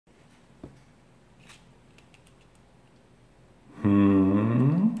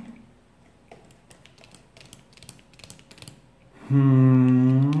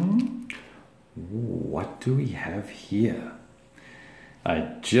What do we have here? I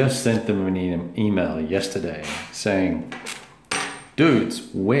just sent them an email yesterday saying, dudes,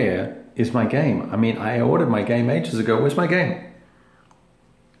 where is my game? I mean, I ordered my game ages ago. Where's my game?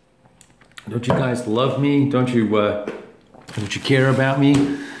 Don't you guys love me? Don't you care about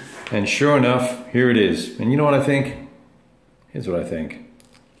me? And sure enough, here it is. And you know what I think? Here's what I think.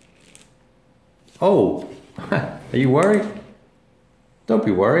 Oh, are you worried? Don't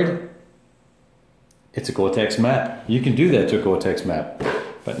be worried. It's a Gore-Tex map. You can do that to a Gore-Tex map.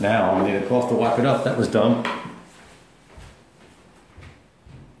 But now I need a cloth to wipe it up. That was dumb.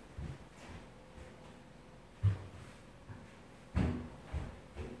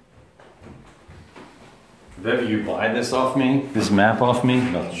 If ever you buy this off me, this map off me,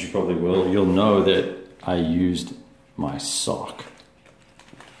 not that you probably will, you'll know that I used my sock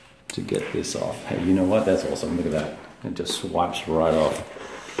to get this off. Hey, you know what? That's awesome. Look at that. It just swipes right off.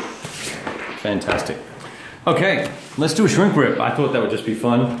 Fantastic. Okay, let's do a shrink rip. I thought that would just be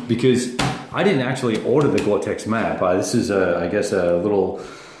fun because I didn't actually order the Gore-Tex map. This is, I guess, a little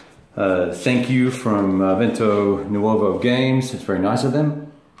thank you from Vento Nuovo Games. It's very nice of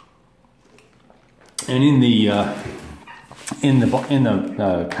them. And in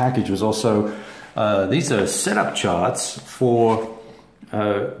the package was also these are setup charts for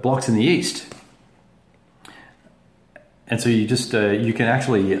blocks in the East. And so you just you can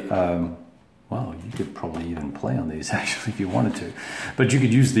actually well, you could probably even play on these actually if you wanted to, but you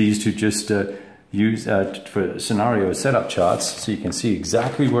could use these to just use for scenario setup charts, so you can see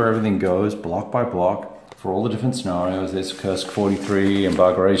exactly where everything goes block by block for all the different scenarios. There's Kursk 43 and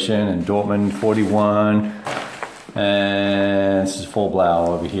Bagration and Dortmund 41, and this is Vollblau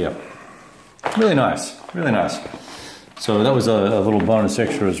over here. Really nice, really nice. So that was a little bonus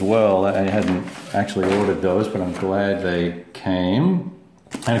extra as well. I hadn't actually ordered those, but I'm glad they came.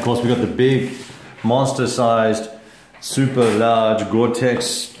 And of course we got the big monster-sized, super large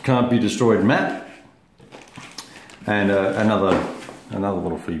Gore-Tex can't be destroyed map, and another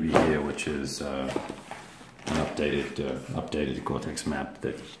little freebie here, which is an updated Gore-Tex map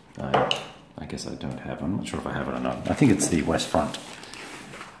that I guess I don't have. I'm not sure if I have it or not. I think it's the West Front.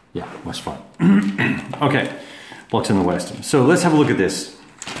 Yeah, West Front. Okay, blocks in the West. So let's have a look at this.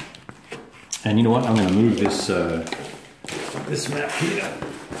 And you know what? I'm going to move this this map here,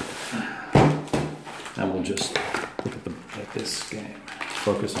 and we'll just look at this game.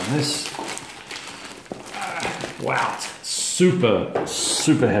 Focus on this. Wow, it's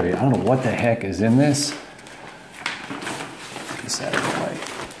super heavy. I don't know what the heck is in this. Get this out of the way.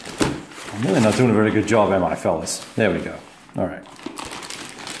 I'm really not doing a very good job, am I, fellas? There we go. All right.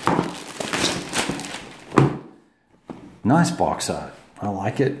 Nice box art. I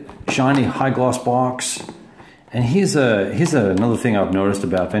like it. Shiny, high gloss box. And here's another thing I've noticed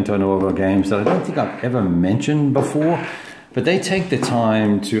about Vento Nuovo Games that I don't think I've ever mentioned before, but they take the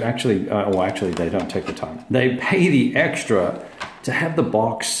time to actually, well actually they don't take the time. They pay the extra to have the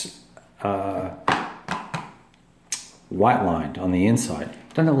box white lined on the inside.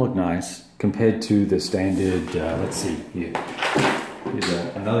 Doesn't it look nice compared to the standard, let's see here. Here's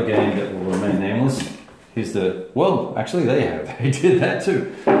another game that will remain nameless. Here's the, well, actually they did that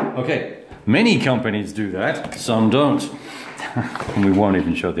too. Okay. Many companies do that, some don't. And we won't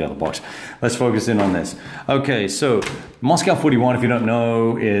even show the other box. Let's focus in on this. Okay, so Moscow 41, if you don't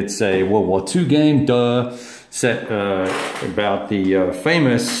know, it's a World War II game, set about the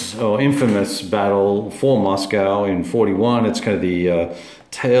famous or infamous battle for Moscow in 41. It's kind of the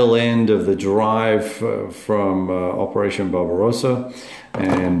tail end of the drive from Operation Barbarossa,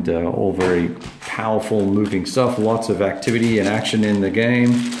 and all very powerful moving stuff, lots of activity and action in the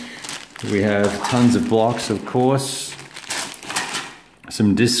game. We have tons of blocks, of course,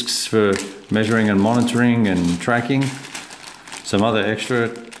 some discs for measuring and monitoring and tracking, some other extra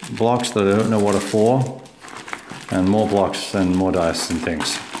blocks that I don't know what are for, and more blocks and more dice and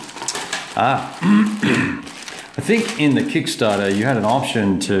things. I think in the Kickstarter you had an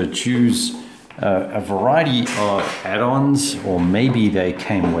option to choose a variety of add-ons, or maybe they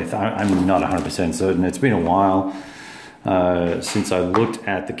came with, I'm not 100% certain, it's been a while since I looked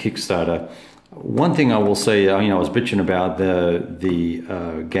at the Kickstarter. One thing I will say, I was bitching about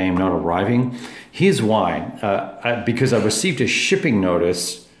the game not arriving. Here's why. Because I received a shipping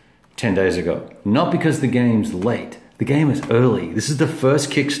notice 10 days ago. Not because the game's late. The game is early. This is the first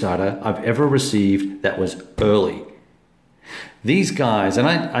Kickstarter I've ever received that was early. These guys,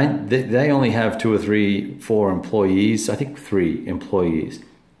 and they only have 2 or 3, 4 employees. I think 3 employees.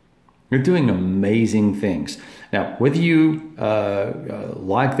 They're doing amazing things. Now, whether you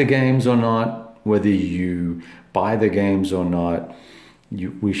like the games or not, whether you buy the games or not,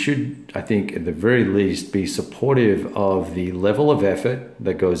 we should, I think, at the very least, be supportive of the level of effort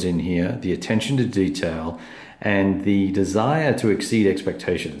that goes in here, the attention to detail, and the desire to exceed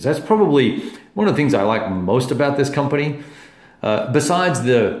expectations. That's probably one of the things I like most about this company. Besides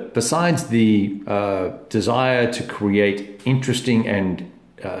the desire to create interesting and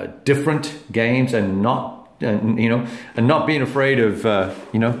different games, and not being afraid of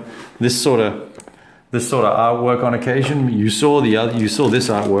this sort of artwork on occasion. You saw this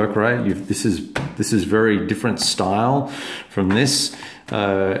artwork, right? This is very different style from this.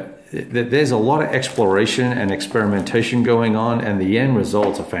 There's a lot of exploration and experimentation going on, and the end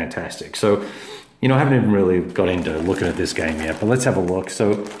results are fantastic. So, I haven't even really got into looking at this game yet, but let's have a look.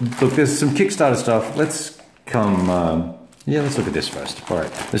 So, look, there's some Kickstarter stuff. Let's look at this first. All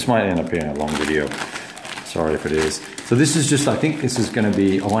right, this might end up being a long video. Sorry if it is. So this is just, I think this is going to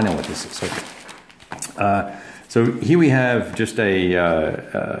be, oh, I know what this is. Okay. So here we have just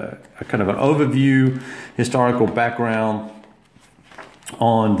a kind of an overview, historical background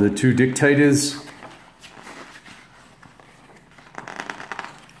on the two dictators.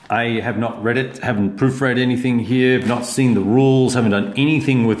 I have not read it, haven't proofread anything here, have not seen the rules, haven't done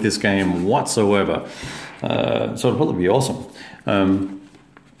anything with this game whatsoever. So it'll probably be awesome.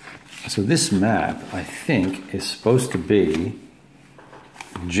 So this map, I think, is supposed to be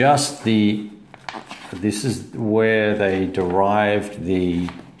just this is where they derived the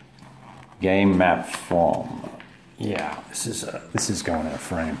game map from. Yeah, this is going in a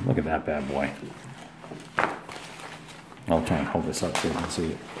frame. Look at that bad boy. I'll try and hold this up so you can see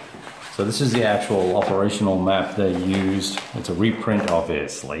it. So this is the actual operational map they used. It's a reprint,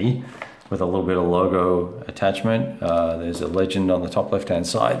 obviously, with a little bit of logo attachment. There's a legend on the top left-hand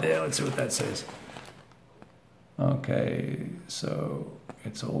side there. Let's see what that says. Okay, so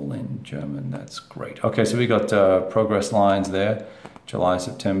it's all in German. That's great. Okay, so we got progress lines there. July,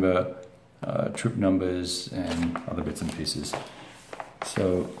 September, troop numbers, and other bits and pieces.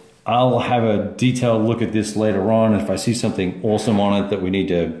 So I'll have a detailed look at this later on. If I see something awesome on it that we need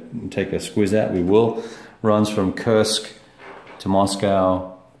to take a squiz at, we will. Runs from Kursk to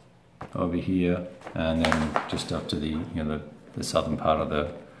Moscow over here, and then just up to the southern part of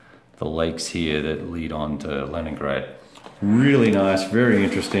the lakes here that lead on to Leningrad. Really nice, very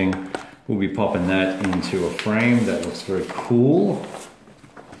interesting. We'll be popping that into a frame. That looks very cool.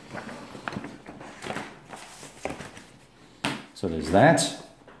 So there's that.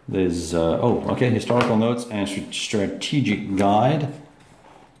 There's, historical notes and strategic guide.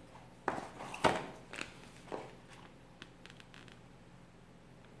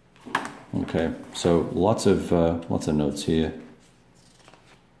 Okay, so lots of notes here.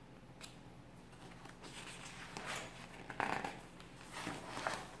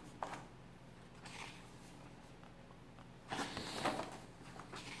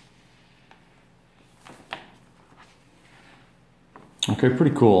 Okay,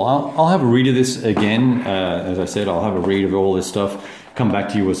 pretty cool. I'll have a read of this again. As I said, I'll have a read of all this stuff, come back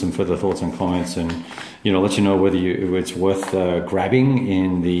to you with some further thoughts and comments, and let you know whether it's worth grabbing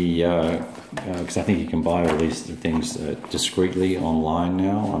in the because I think you can buy all these things discreetly online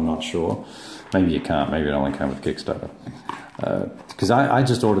now. I'm not sure. Maybe you can't. Maybe it only came with Kickstarter. Because I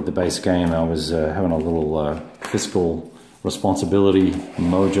just ordered the base game. I was having a little fiscal responsibility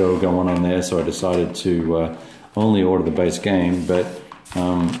mojo going on there, so I decided to only order the base game. But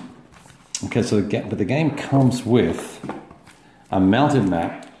okay, so the game comes with a mounted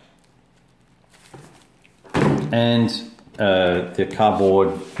map and the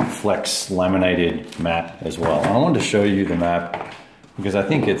cardboard flex laminated map as well. And I wanted to show you the map because I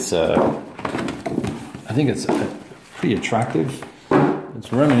think it's pretty attractive.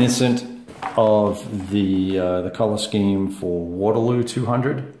 It's reminiscent of the color scheme for Waterloo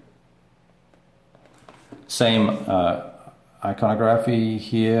 200. Same iconography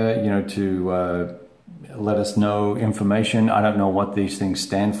here, to let us know information. I don't know what these things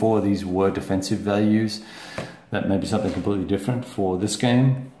stand for. These were defensive values. That may be something completely different for this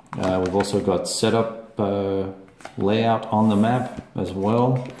game. We've also got setup layout on the map as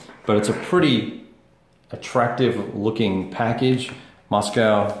well. But it's a pretty attractive looking package.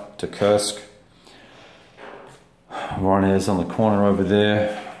 Moscow to Kursk. Voronezh on the corner over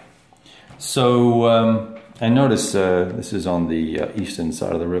there. So, and notice this is on the eastern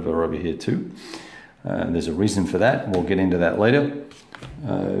side of the river over here too. There's a reason for that. We'll get into that later.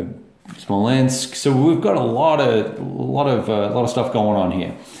 Smolensk. So we've got a lot of stuff going on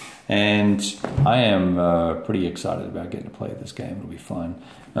here, and I am pretty excited about getting to play this game. It'll be fun.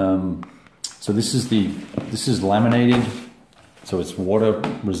 So this is laminated, so it's water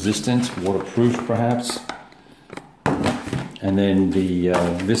resistant, waterproof perhaps. And then the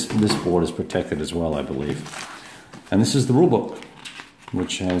this board is protected as well, I believe. And this is the rulebook,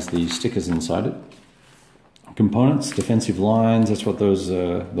 which has the stickers inside it. Components, defensive lines, that's what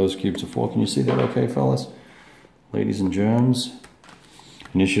those cubes are for. Can you see that okay, fellas? Ladies and germs.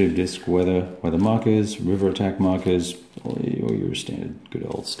 Initiative disc, weather markers, river attack markers, all your standard good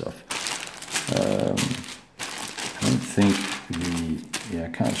old stuff. I don't think I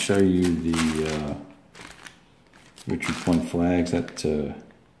can't show you the retreat point flags. That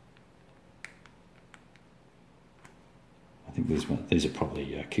I think these are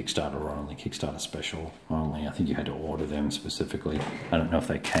probably Kickstarter only, Kickstarter special only. I think you had to order them specifically. I don't know if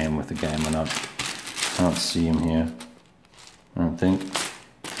they came with the game or not. I don't see them here. I don't think.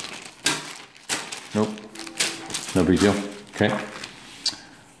 Nope. No big deal. Okay.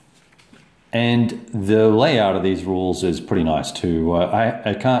 And the layout of these rules is pretty nice too.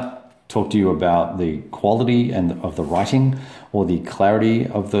 I can't talk to you about the quality of the writing or the clarity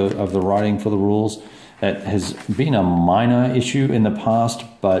of the writing for the rules. It has been a minor issue in the past,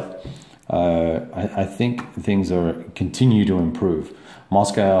 but I think things continue to improve.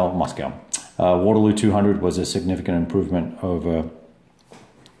 Waterloo 200 was a significant improvement over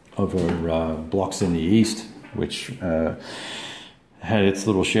blocks in the East, which had its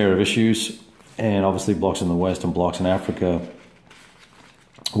little share of issues, and obviously blocks in the West and blocks in Africa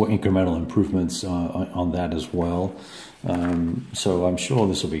were incremental improvements on that as well. So I'm sure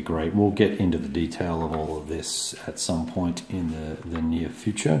this will be great. We'll get into the detail of all of this at some point in the near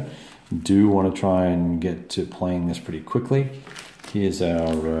future. Do want to try and get to playing this pretty quickly. Here's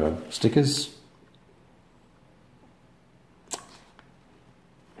our stickers.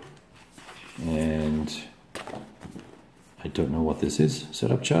 And I don't know what this is.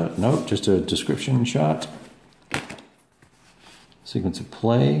 Setup chart? No, just a description chart. Sequence of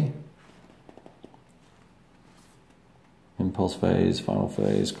play. Impulse phase, final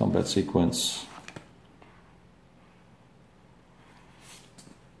phase, combat sequence.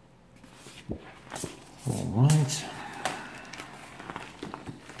 All right.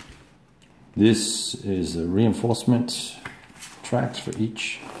 This is the reinforcement tracks for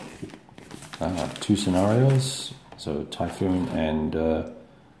each. 2 scenarios, so Typhoon and,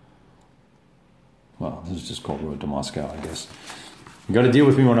 well, this is just called Road to Moscow, I guess. You got to deal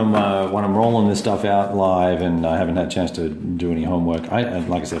with me when I'm rolling this stuff out live, and I haven't had a chance to do any homework. Like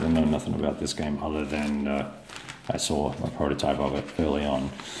I said, I know nothing about this game other than I saw a prototype of it early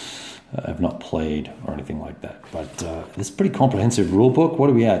on. I've not played or anything like that, but this is a pretty comprehensive rule book. What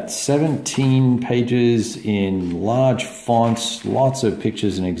are we at? 17 pages in large fonts, lots of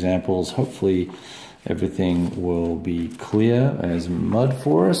pictures and examples. Hopefully everything will be clear as mud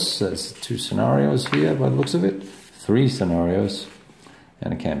for us. There's 2 scenarios here by the looks of it, 3 scenarios,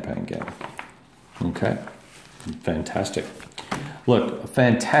 and a campaign game. Okay, fantastic. Look, a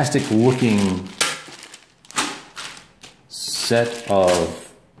fantastic looking set of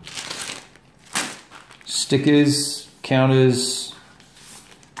stickers, counters.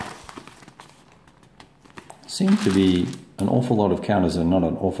 Seem to be an awful lot of counters and not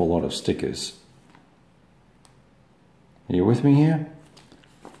an awful lot of stickers. Are you with me here?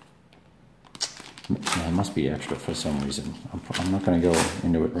 It must be extra for some reason. I'm not going to go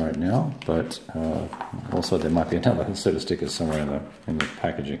into it right now, but also there might be another set of stickers somewhere in the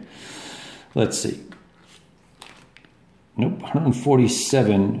packaging. Let's see. Nope,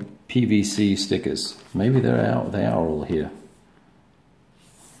 147 PVC stickers. Maybe they are all here.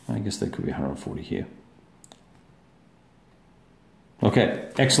 I guess there could be 140 here. Okay,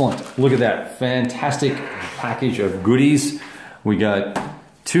 excellent. Look at that. Fantastic package of goodies. We got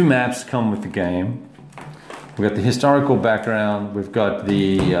 2 maps come with the game. We've got the historical background. We've got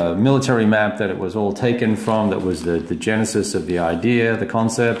the military map that it was all taken from, that was the genesis of the idea, the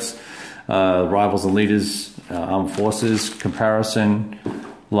concepts, rivals and leaders, armed forces, comparison,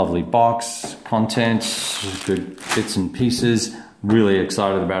 lovely box, content, good bits and pieces. Really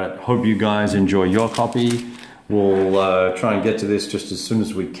excited about it. Hope you guys enjoy your copy. We'll try and get to this just as soon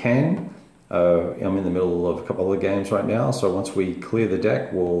as we can. I'm in the middle of a couple other games right now, so once we clear the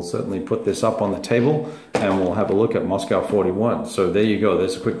deck, we'll certainly put this up on the table and we'll have a look at Moscow 41. So there you go.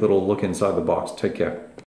 There's a quick little look inside the box. Take care.